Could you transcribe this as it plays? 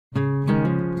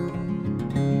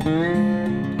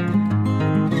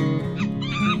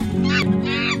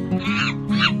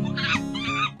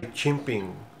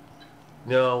Chimping.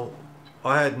 Now,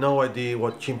 I had no idea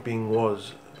what chimping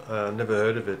was. Never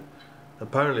heard of it.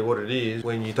 Apparently what it is,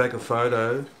 when you take a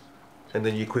photo and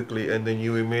then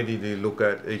you immediately look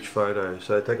at each photo.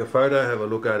 So take a photo, have a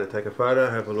look at it, take a photo,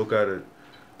 have a look at it.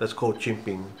 That's called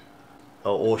chimping,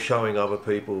 or showing other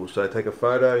people. So take a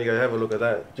photo, you go have a look at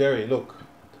that. Jerry, look,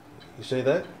 you see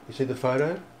that? You see the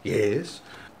photo? Yes.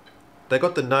 They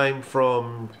got the name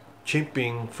from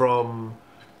chimping from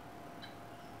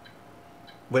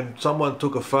when someone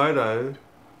took a photo,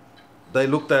 they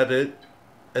looked at it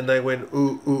and they went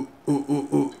ooh ooh ooh ooh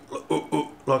ooh ooh, ooh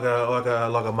like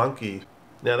a monkey.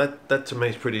 Now that to me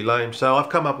is pretty lame. So I've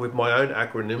come up with my own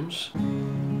acronyms.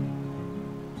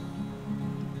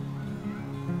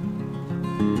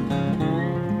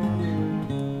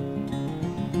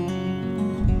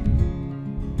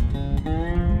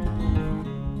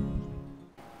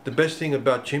 The best thing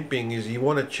about chimping is you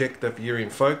want to check that you're in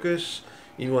focus.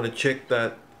 You want to check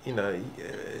that, you know,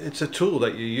 it's a tool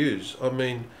that you use. I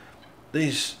mean,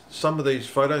 some of these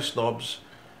photo snobs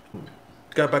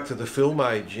go back to the film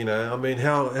age, you know. I mean,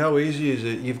 how easy is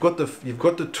it? You've got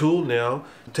the tool now.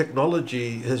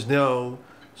 Technology has now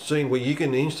seen where you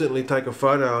can instantly take a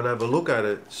photo and have a look at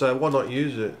it. So why not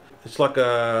use it? It's like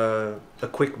a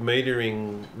quick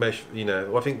metering mesh, you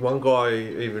know. I think one guy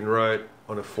even wrote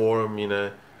on a forum, you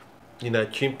know,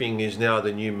 chimping is now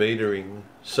the new metering.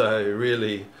 So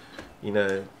really, you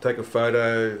know, take a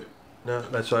photo, no,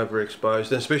 that's overexposed.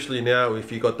 And especially now,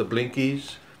 if you've got the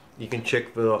blinkies, you can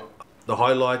check the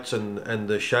highlights and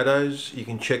the shadows. You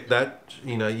can check that,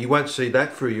 you know, you won't see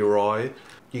that through your eye.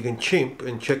 You can chimp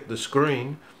and check the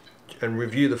screen and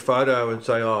review the photo and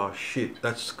say, oh shit,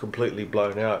 that's completely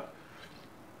blown out.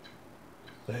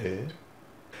 There.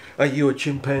 Are you a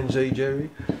chimpanzee, Jerry?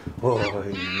 Oh,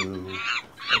 you.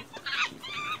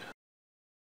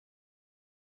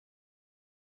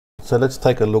 So let's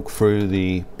take a look through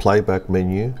the playback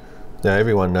menu. Now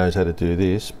everyone knows how to do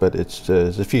this, but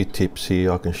there's a few tips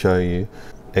here I can show you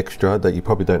extra that you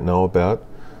probably don't know about.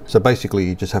 So basically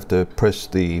you just have to press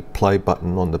the play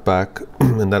button on the back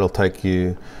and that'll take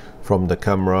you from the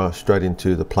camera straight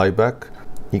into the playback.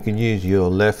 You can use your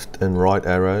left and right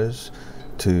arrows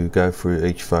to go through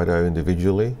each photo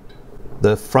individually.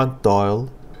 The front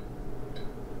dial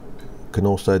can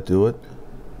also do it,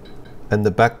 and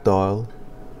the back dial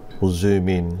will zoom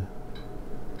in.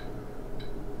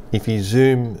 If you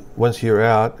zoom, once you're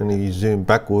out and you zoom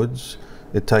backwards,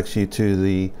 it takes you to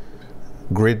the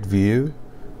grid view,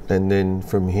 and then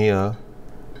from here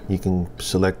you can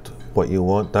select what you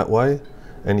want that way.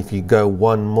 And if you go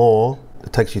one more,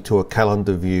 it takes you to a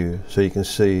calendar view, so you can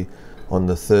see on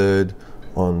the 3rd,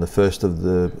 on the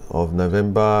 1st of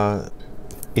November.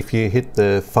 If you hit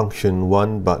the function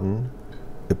 1 button,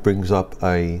 it brings up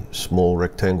a small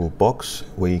rectangle box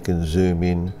where you can zoom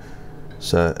in,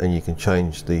 and you can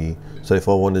change so if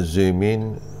I want to zoom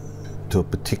in to a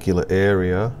particular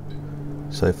area,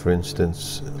 say for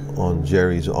instance on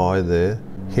Jerry's eye there,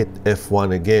 hit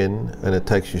F1 again and it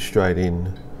takes you straight in.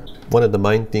 One of the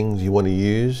main things you want to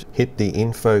use, hit the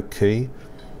info key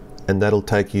and that'll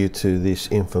take you to this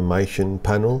information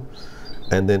panel,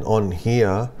 and then on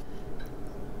here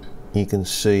you can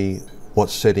see what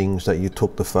settings that you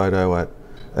took the photo at,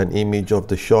 an image of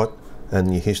the shot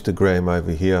and your histogram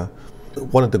over here.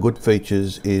 One of the good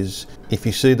features is if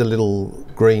you see the little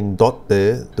green dot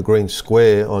there, the green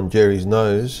square on Jerry's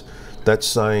nose, that's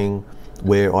saying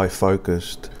where I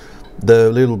focused. The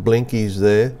little blinkies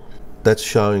there, that's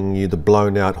showing you the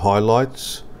blown out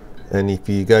highlights, and if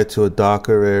you go to a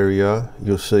darker area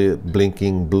you'll see it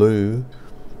blinking blue.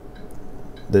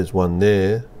 There's one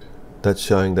there. That's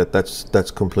showing that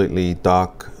that's completely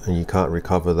dark and you can't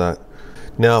recover that.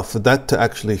 Now for that to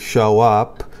actually show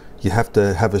up, you have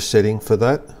to have a setting for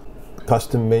that.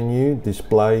 Custom menu,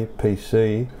 display,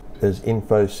 PC, there's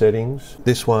info settings.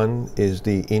 This one is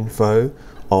the info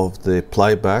of the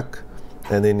playback,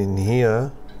 and then in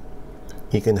here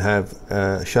you can have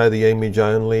show the image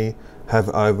only, have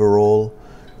overall,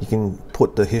 you can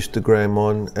put the histogram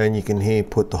on, and you can here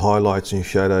put the highlights and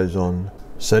shadows on.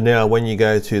 So now when you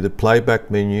go to the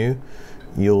playback menu,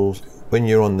 when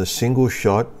you're on the single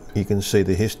shot, you can see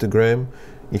the histogram.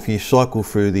 If you cycle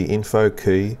through the info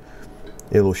key,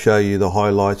 it'll show you the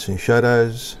highlights and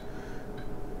shadows.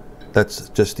 That's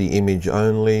just the image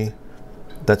only.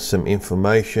 That's some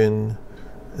information.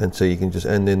 And so you can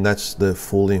and then that's the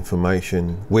full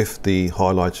information with the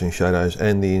highlights and shadows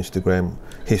and the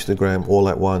histogram all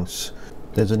at once.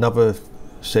 There's another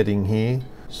setting here.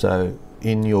 So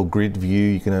in your grid view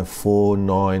you can have 4,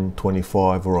 9,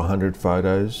 25 or 100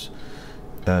 photos.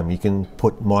 You can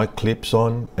put my clips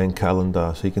on and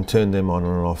calendar, so you can turn them on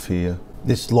and off here.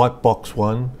 This Lightbox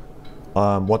one,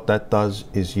 what that does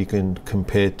is you can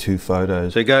compare two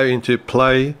photos. So go into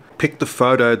play, pick the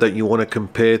photo that you want to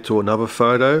compare to another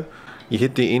photo. You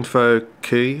hit the info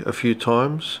key a few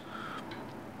times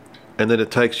and then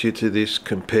it takes you to this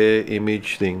compare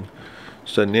image thing.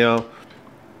 So now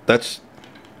that's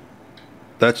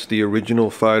the original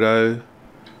photo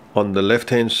on the left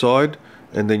hand side,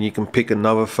 and then you can pick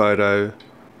another photo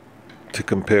to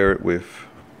compare it with.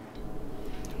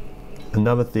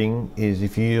 Another thing is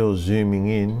if you're zooming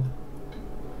in,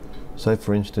 say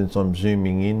for instance I'm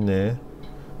zooming in there,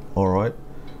 alright,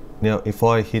 now if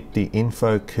I hit the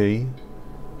info key,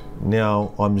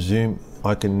 now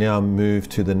I can now move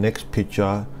to the next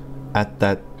picture at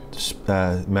that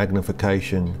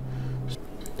magnification.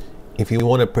 If you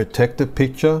want to protect a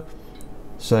picture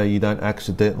so you don't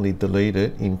accidentally delete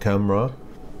it in camera,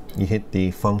 you hit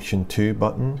the function 2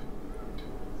 button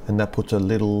and that puts a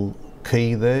little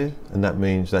key there, and that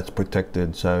means that's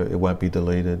protected so it won't be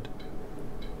deleted.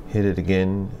 Hit it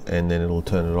again and then it'll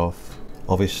turn it off.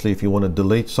 Obviously if you want to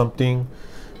delete something,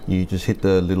 you just hit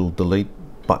the little delete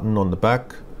button on the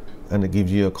back and it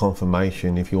gives you a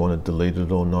confirmation if you want to delete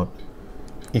it or not.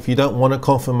 If you don't want a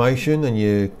confirmation and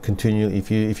you continue,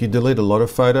 if you delete a lot of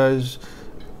photos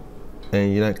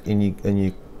and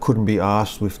you couldn't be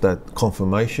asked with that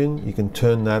confirmation, you can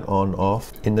turn that on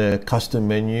off. In the custom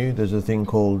menu there's a thing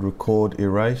called record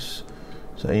erase.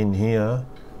 So in here,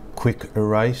 quick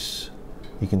erase,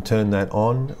 you can turn that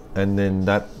on and then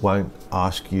that won't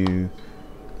ask you,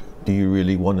 do you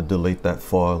really want to delete that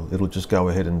file? It'll just go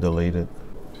ahead and delete it.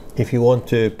 If you want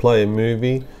to play a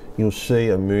movie, you'll see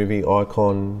a movie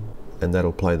icon and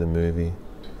that'll play the movie.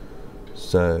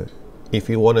 So if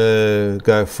you want to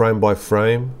go frame by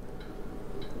frame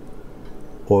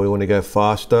or you want to go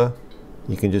faster,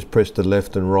 you can just press the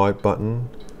left and right button.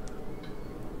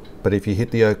 But if you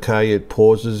hit the OK, it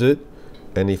pauses it,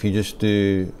 and if you just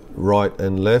do right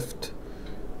and left,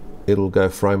 it'll go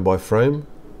frame by frame,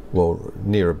 well,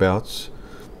 near abouts.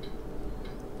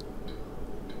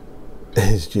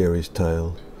 There's Jerry's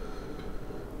tail.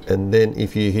 And then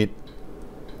if you hit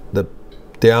the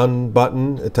down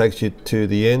button, it takes you to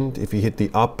the end. If you hit the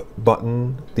up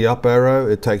button, the up arrow,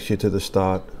 it takes you to the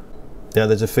start. Now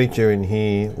there's a feature in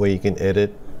here where you can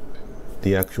edit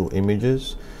the actual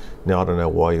images. Now I don't know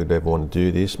why you'd ever want to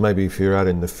do this. Maybe if you're out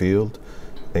in the field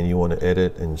and you want to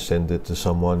edit and send it to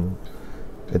someone.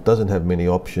 It doesn't have many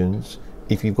options.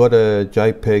 If you've got a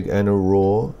JPEG and a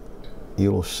RAW,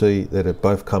 you'll see that it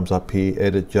both comes up here,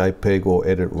 edit JPEG or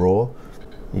edit RAW.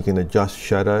 You can adjust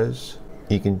shadows,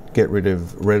 you can get rid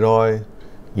of red eye,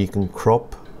 you can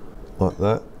crop like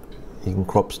that, you can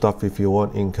crop stuff if you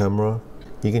want in camera,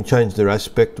 you can change their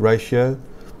aspect ratio,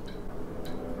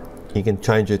 you can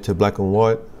change it to black and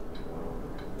white,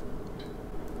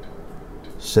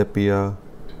 sepia,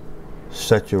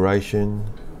 saturation.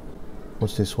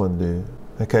 What's this one do?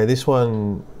 Okay, this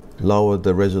one lowered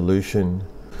the resolution.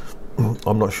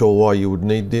 I'm not sure why you would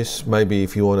need this. Maybe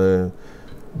if you want to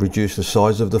reduce the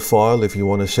size of the file, if you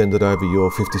want to send it over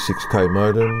your 56K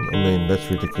modem. I mean,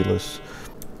 that's ridiculous.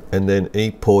 And then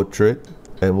e-portrait,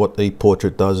 and what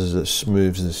e-portrait does is it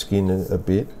smooths the skin a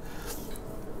bit.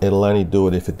 It'll only do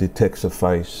it if it detects a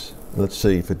face. Let's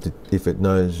see if it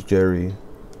knows Jerry.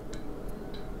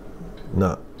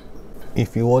 No.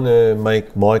 If you want to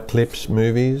make my clips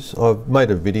movies, I've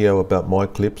made a video about my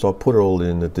clips. I'll put it all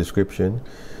in the description.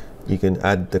 You can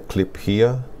add the clip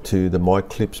here to the My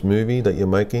Clips movie that you're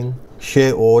making.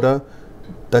 Share order,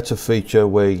 that's a feature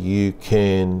where you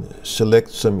can select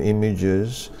some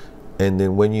images and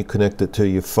then when you connect it to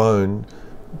your phone,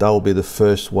 they'll be the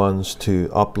first ones to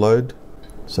upload.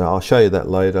 So I'll show you that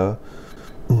later.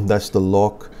 That's the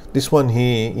lock. This one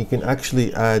here, you can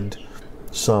actually add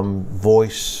some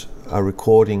voice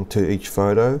recording to each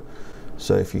photo.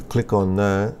 So if you click on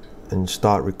that and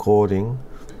start recording,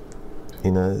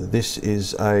 you know, this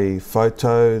is a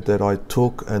photo that I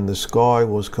took and the sky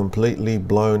was completely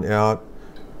blown out.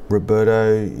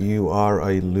 Roberto, you are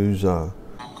a loser.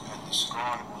 The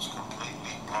sky was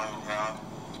completely blown out.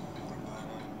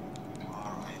 Roberto, you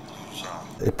are a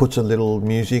loser. It puts a little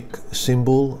music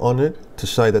symbol on it to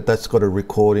say that that's got a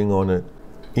recording on it.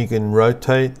 You can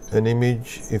rotate an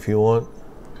image if you want.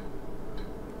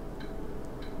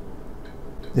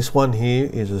 This one here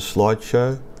is a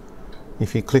slideshow.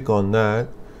 If you click on that,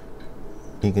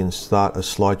 you can start a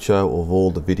slideshow of all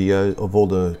the videos, of all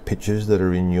the pictures that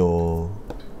are in your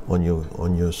on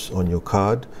your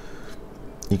card.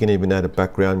 You can even add a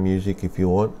background music if you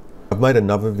want. I've made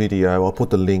another video, I'll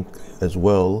put the link as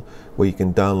well, where you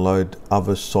can download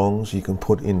other songs you can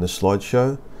put in the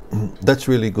slideshow. That's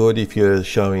really good if you're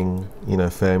showing, you know,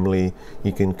 family.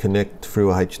 You can connect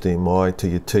through a HDMI to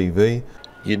your TV.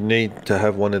 You need to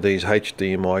have one of these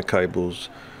HDMI cables.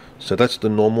 So that's the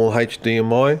normal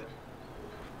HDMI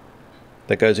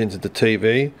that goes into the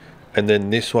TV, and then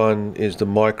this one is the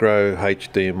micro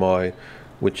HDMI,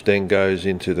 which then goes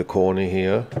into the corner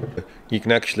here. You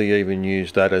can actually even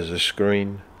use that as a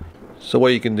screen. So what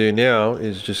you can do now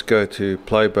is just go to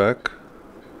Playback,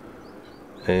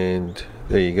 and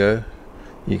there you go.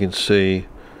 You can see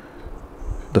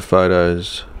the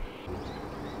photos.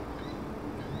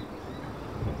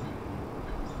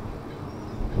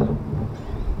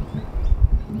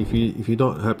 If you're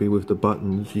not happy with the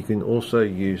buttons, you can also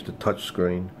use the touch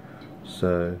screen.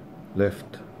 So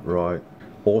left, right.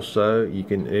 Also, you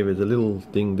can, there's a little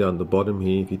thing down the bottom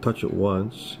here. If you touch it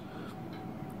once,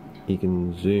 you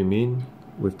can zoom in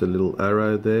with the little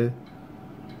arrow there,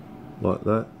 like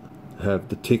that. Have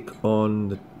the tick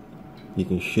on. You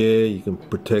can share, you can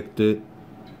protect it.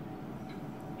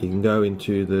 You can go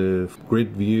into the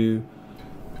grid view.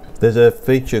 There's a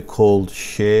feature called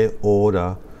share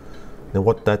order. Now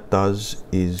what that does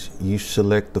is you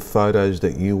select the photos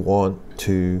that you want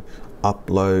to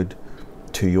upload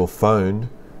to your phone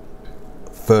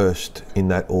first in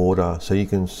that order. So you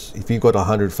can, if you've got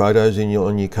 100 photos on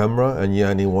your camera and you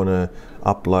only want to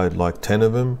upload like 10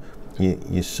 of them,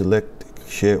 you select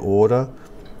share order,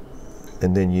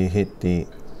 and then you hit the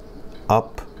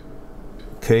up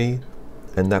key,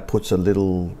 and that puts a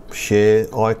little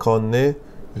share icon there.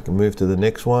 You can move to the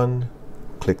next one,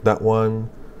 click that one,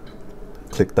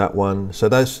 click that one. So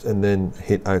those, and then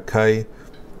hit OK.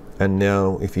 And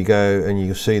now if you go and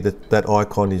you see that that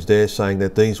icon is there saying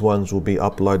that these ones will be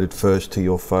uploaded first to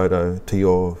your photo, to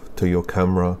your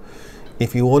camera.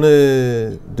 If you want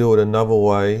to do it another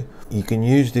way, you can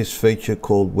use this feature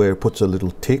called where it puts a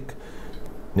little tick.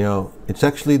 Now it's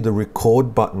actually the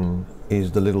record button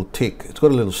is the little tick. It's got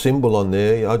a little symbol on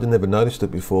there. I never noticed it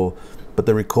before, but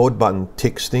the record button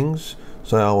ticks things.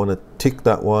 So I want to tick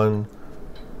that one.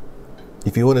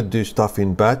 If you want to do stuff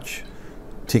in batch,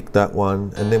 tick that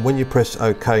one, and then when you press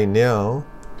OK now,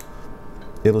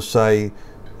 it'll say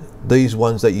these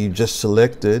ones that you just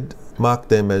selected, mark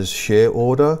them as share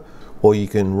order, or you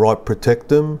can write protect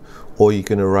them, or you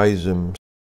can erase them.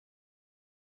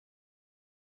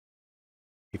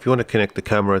 If you want to connect the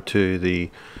camera to the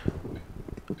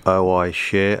OI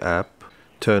Share app,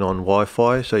 turn on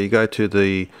Wi-Fi. So you go to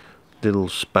the little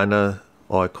spanner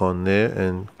icon there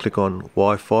and click on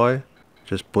Wi-Fi,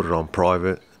 just put it on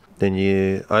private. Then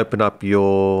you open up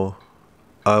your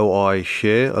OI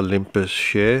Share, Olympus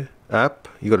Share app.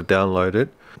 You got to download it.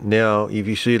 Now, if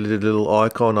you see the little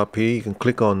icon up here, you can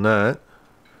click on that,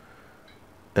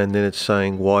 and then it's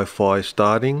saying Wi-Fi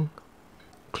starting.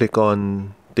 Click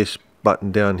on this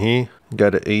button down here.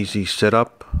 Go to Easy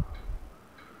Setup,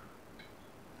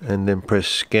 and then press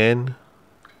Scan.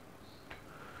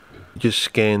 Just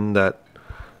scan that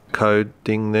code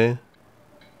thing there.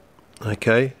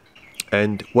 Okay.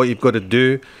 And what you've got to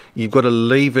do, you've got to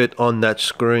leave it on that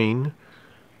screen.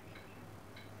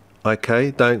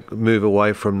 Okay, don't move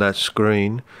away from that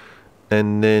screen.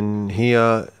 And then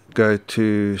here, go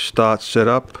to Start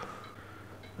Setup.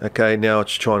 Okay, now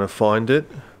it's trying to find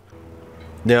it.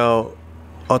 Now,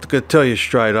 I'm going to tell you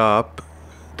straight up,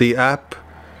 the app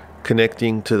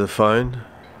connecting to the phone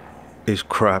is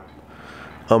crap.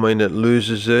 I mean, it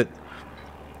loses it.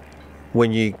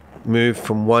 When you move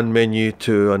from one menu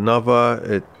to another,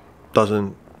 it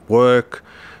doesn't work.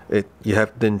 You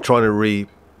have then trying to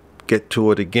get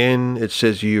to it again. It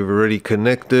says you've already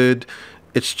connected.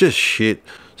 It's just shit.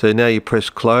 So now you press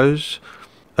close.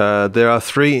 There are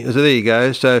three. So there you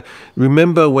go. So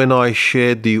remember when I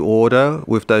shared the order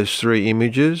with those 3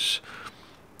 images?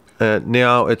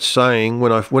 Now it's saying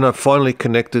when I finally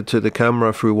connected to the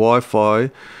camera through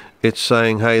Wi-Fi, it's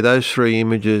saying, hey, those 3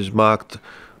 images marked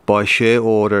by share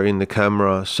order in the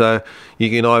camera. So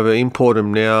you can either import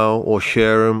them now or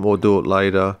share them or do it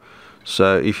later.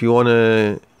 So if you want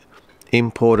to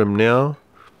import them now,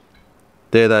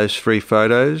 they're those 3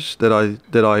 photos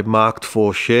that I marked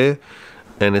for share,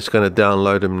 and it's going to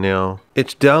download them now.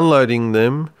 It's downloading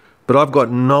them, but I've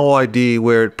got no idea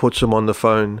where it puts them on the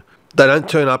phone. They don't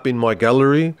turn up in my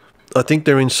gallery. I think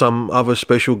they're in some other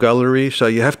special gallery. So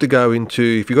you have to go into,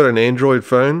 if you've got an Android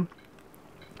phone,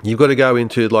 you've got to go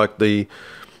into like the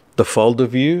folder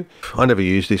view. I never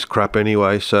use this crap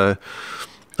anyway, so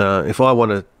if I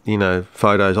want to, you know,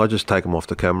 photos, I just take them off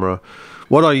the camera.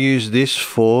 What I use this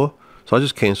for, so I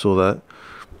just cancel that.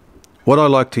 What I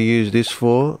like to use this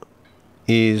for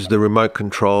is the remote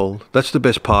control. That's the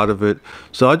best part of it.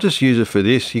 So I just use it for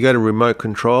this. You go to remote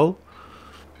control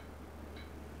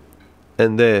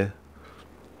and there,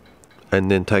 and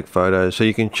then take photos. So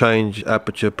you can change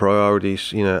aperture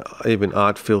priorities, you know, even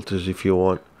art filters if you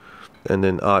want. And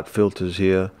then art filters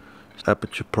here,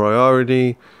 aperture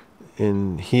priority.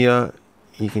 In here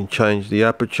you can change the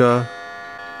aperture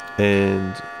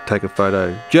and take a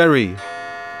photo. Jerry,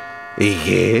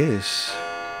 yes.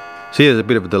 See, there's a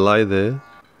bit of a delay there.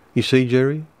 You see,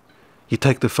 Jerry? You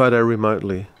take the photo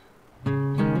remotely.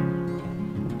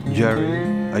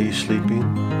 Jerry, are you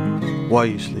sleeping? Why are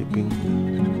you sleeping?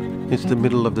 It's the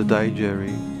middle of the day,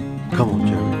 Jerry. Come on,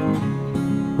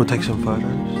 Jerry. We'll take some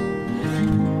photos.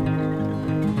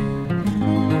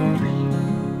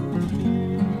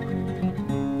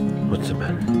 What's the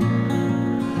matter?